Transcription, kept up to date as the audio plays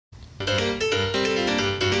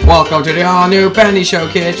Welcome to the all-new Bendy Show,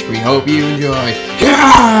 kids. We hope you enjoy.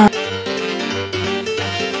 Yeah!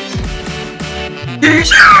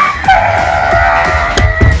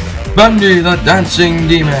 Bendy the Dancing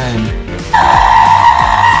Demon.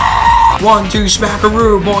 1, 2,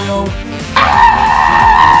 smackaroo, boyo.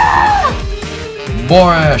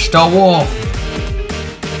 Boris the Wolf.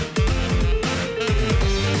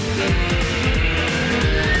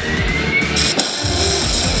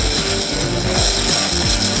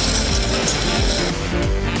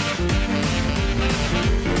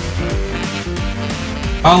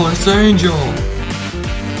 Alice Angel.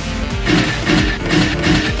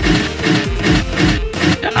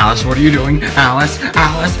 Alice, what are you doing? Alice,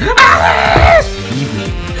 Alice, Alice!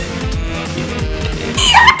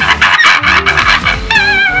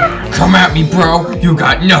 Come at me, bro. You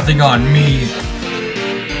got nothing on me.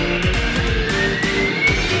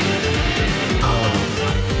 Oh,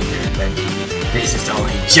 this is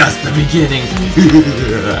only just the beginning.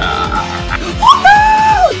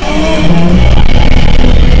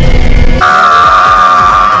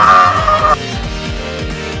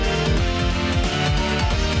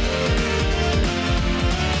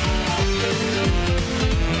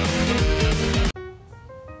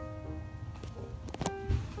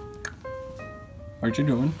 What you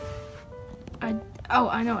doing? I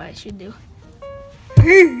know what I should do.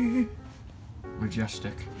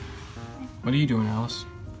 Majestic. What are you doing, Alice?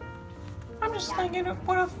 I'm just thinking of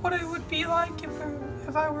what it would be like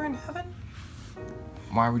if I were in heaven.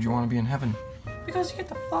 Why would you want to be in heaven? Because you get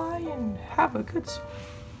to fly and have a good soul.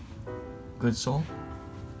 Good soul?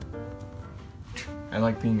 I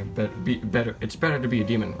like being better. It's better to be a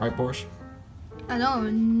demon, right, Boris? I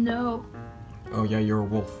don't know. Oh yeah, you're a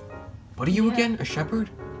wolf. What are you again? A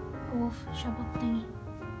shepherd? A wolf shepherd thingy.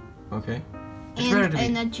 Okay. It's better to be.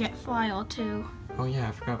 And a jet flyer too. Oh yeah,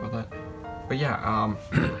 I forgot about that. But yeah,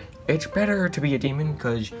 it's better to be a demon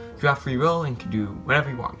because you have free will and can do whatever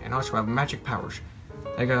you want, and also have magic powers.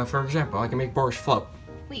 Like for example, I can make Boris float.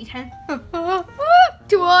 Wait, you can?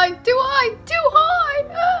 Too high! Too high! Too high!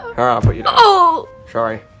 I'll put you down. Oh!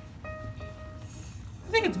 Sorry. I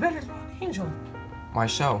think it's better to be an angel. Why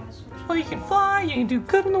so? Well, you can fly, you can do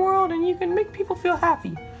good in the world, and you can make people feel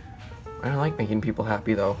happy. I don't like making people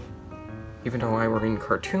happy though. Even though I were in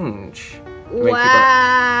cartoons.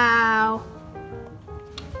 Wow!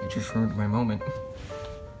 You just ruined my moment.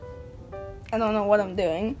 I don't know what I'm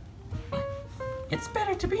doing. It's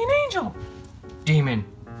better to be an angel. Demon.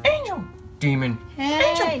 Angel. Demon.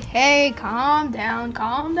 Hey, hey, calm down,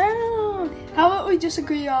 calm down. How about we just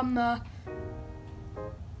agree on the...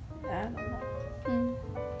 I don't know.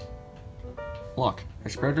 Look,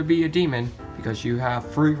 it's better to be a demon because you have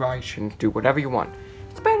free rights and do whatever you want.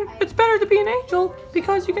 It's better to be an angel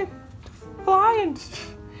because you get to fly and...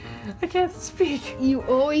 I can't speak. You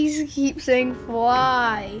always keep saying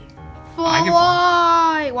fly. I can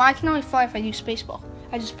Fly! Well, I can only fly if I do spaceball.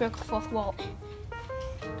 I just broke the fourth wall.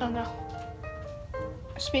 Oh no.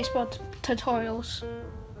 Spaceball tutorials.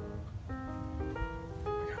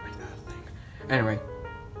 Anyway,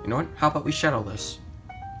 you know what? How about we settle this?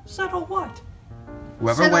 Settle what?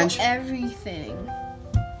 Whoever Settle wins, everything.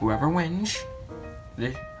 whoever wins,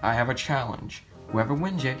 I have a challenge. Whoever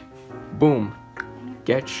wins it, boom,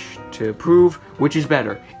 gets to prove which is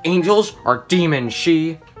better. Angels or demons,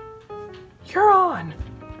 You're on.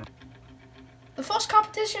 The first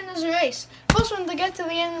competition is a race. First one to get to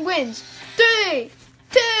the end wins. 3,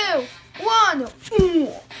 2, 1.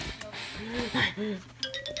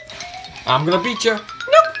 I'm gonna beat you.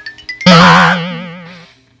 Nope.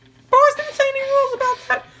 Boris didn't say any rules about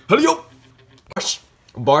that. Hello.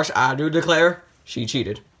 Boris, I do declare, she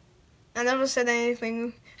cheated. I never said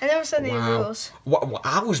anything. I never said any rules. Well,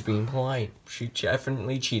 I was being polite. She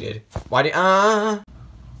definitely cheated. Why did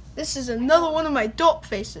This is another one of my dope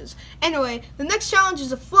faces. Anyway, the next challenge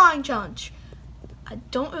is a flying challenge. I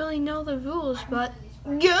don't really know the rules, but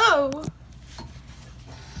go!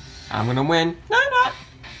 I'm gonna win. No,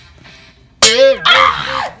 you're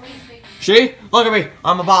not. She? Look at me.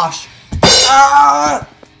 I'm a boss. Ah!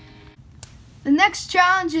 The next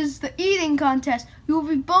challenge is the eating contest. We will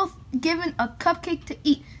be both given a cupcake to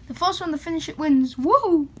eat. The first one to finish it wins.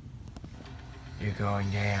 Woohoo! You're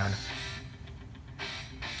going down.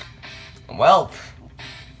 Well.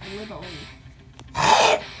 Literally.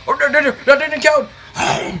 Oh, no, that didn't count.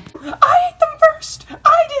 I ate them first.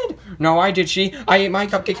 I did. No, I did, she. I ate my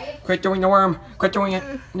cupcake. Quit doing the worm. Quit doing it.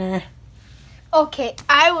 Nah. Okay,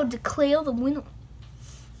 I will declare the winner.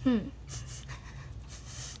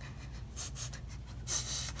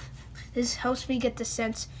 This helps me get the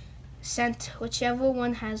scent whichever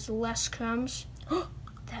one has less crumbs.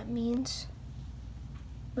 that means,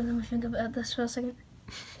 well, let me think about this for a second.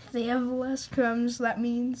 If they have less crumbs, that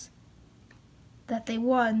means that they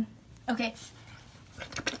won. Okay.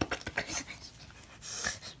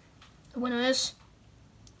 The winner is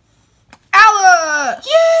Alice!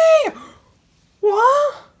 Yay!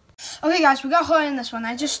 What? Okay, guys, we got her in this one.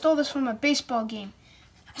 I just stole this from a baseball game.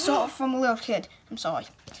 I saw it from a little kid. I'm sorry.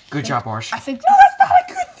 Good job, Arsh. I think. No, that's not a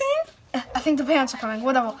good thing. I think the parents are coming.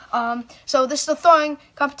 Whatever. So this is the throwing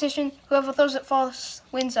competition. Whoever throws it first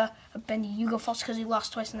wins. Bendy, you go first because you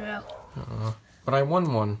lost twice in a row. But I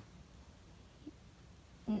won one.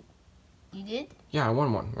 You did? Yeah, I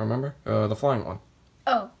won one. Remember? The flying one.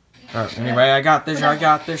 Oh. Alright, anyway, I got this,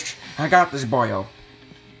 boyo.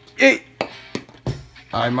 Hey!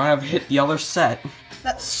 I might have hit the other set.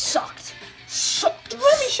 That sucked. Sucked.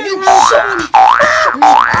 Let me show you.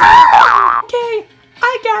 Okay,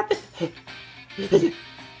 I got this.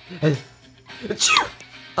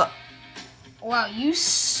 Wow, you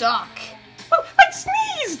suck. Oh, I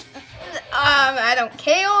sneezed. I don't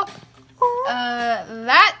care.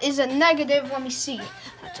 That is a negative. Let me see.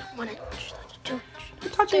 That's a 1 inch. That's a 2 inch.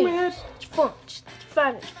 You're touching my head. 4 inch.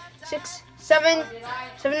 5 inch. 6, 7,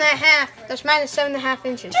 7.5. That's minus 7.5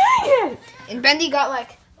 inches. Dang it! And Bendy got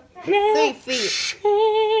like 3 feet.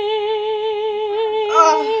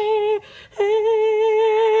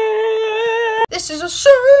 This is a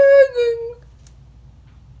singing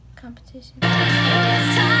competition.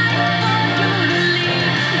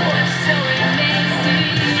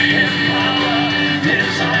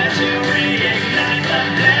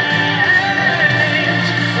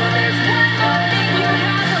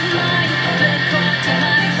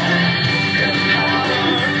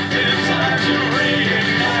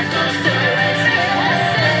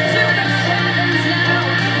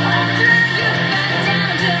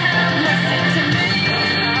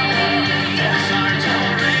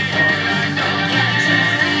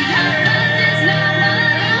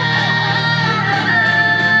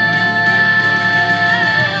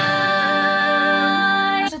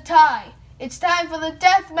 It's time for the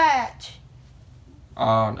death match.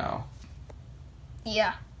 Oh, no.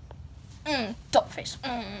 Yeah. Dog face.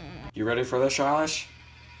 You ready for this, Alice?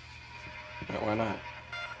 No, why not?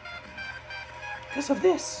 Because of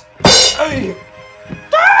this. Hey!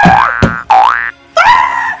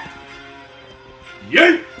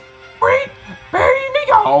 Yay! Wait, bury me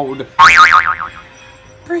gold.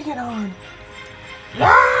 Bring it on.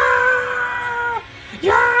 Yeah!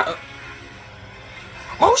 Yeah!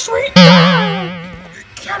 Oh, sweet!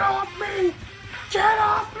 Get off me! Get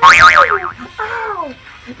off me! Ow!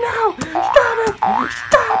 No! Stop it!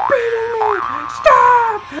 Stop beating me!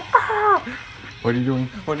 Stop! Ow! What are you doing?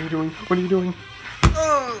 What are you doing? What are you doing?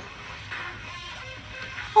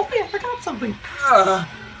 Oh wait, I forgot something.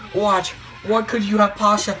 Watch. What could you have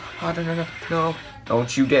possibly? Oh, no.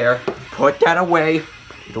 Don't you dare. Put that away.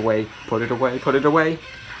 Put it away. Put it away. Put it away.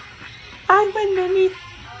 I win, Bendy.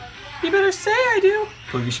 You better say I do.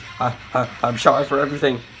 Please. I'm sorry for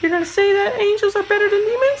everything. You're gonna say that angels are better than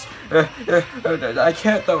demons? I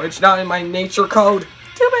can't though. It's not in my nature code.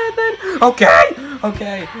 Too bad then.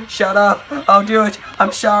 Okay. Shut up. I'll do it.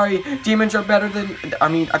 I'm sorry. Demons are better than. Oh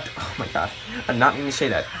my god. I'm not going to say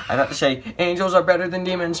that. I have to say angels are better than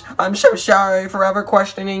demons. I'm so sorry for ever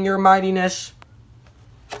questioning your mightiness.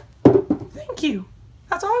 Thank you.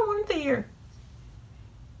 That's all I wanted to hear.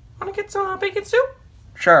 Wanna get some bacon soup?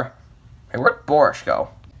 Sure. Hey, where'd Boris go?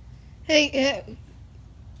 Hey,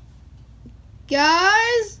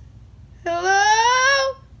 guys?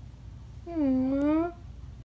 Hello?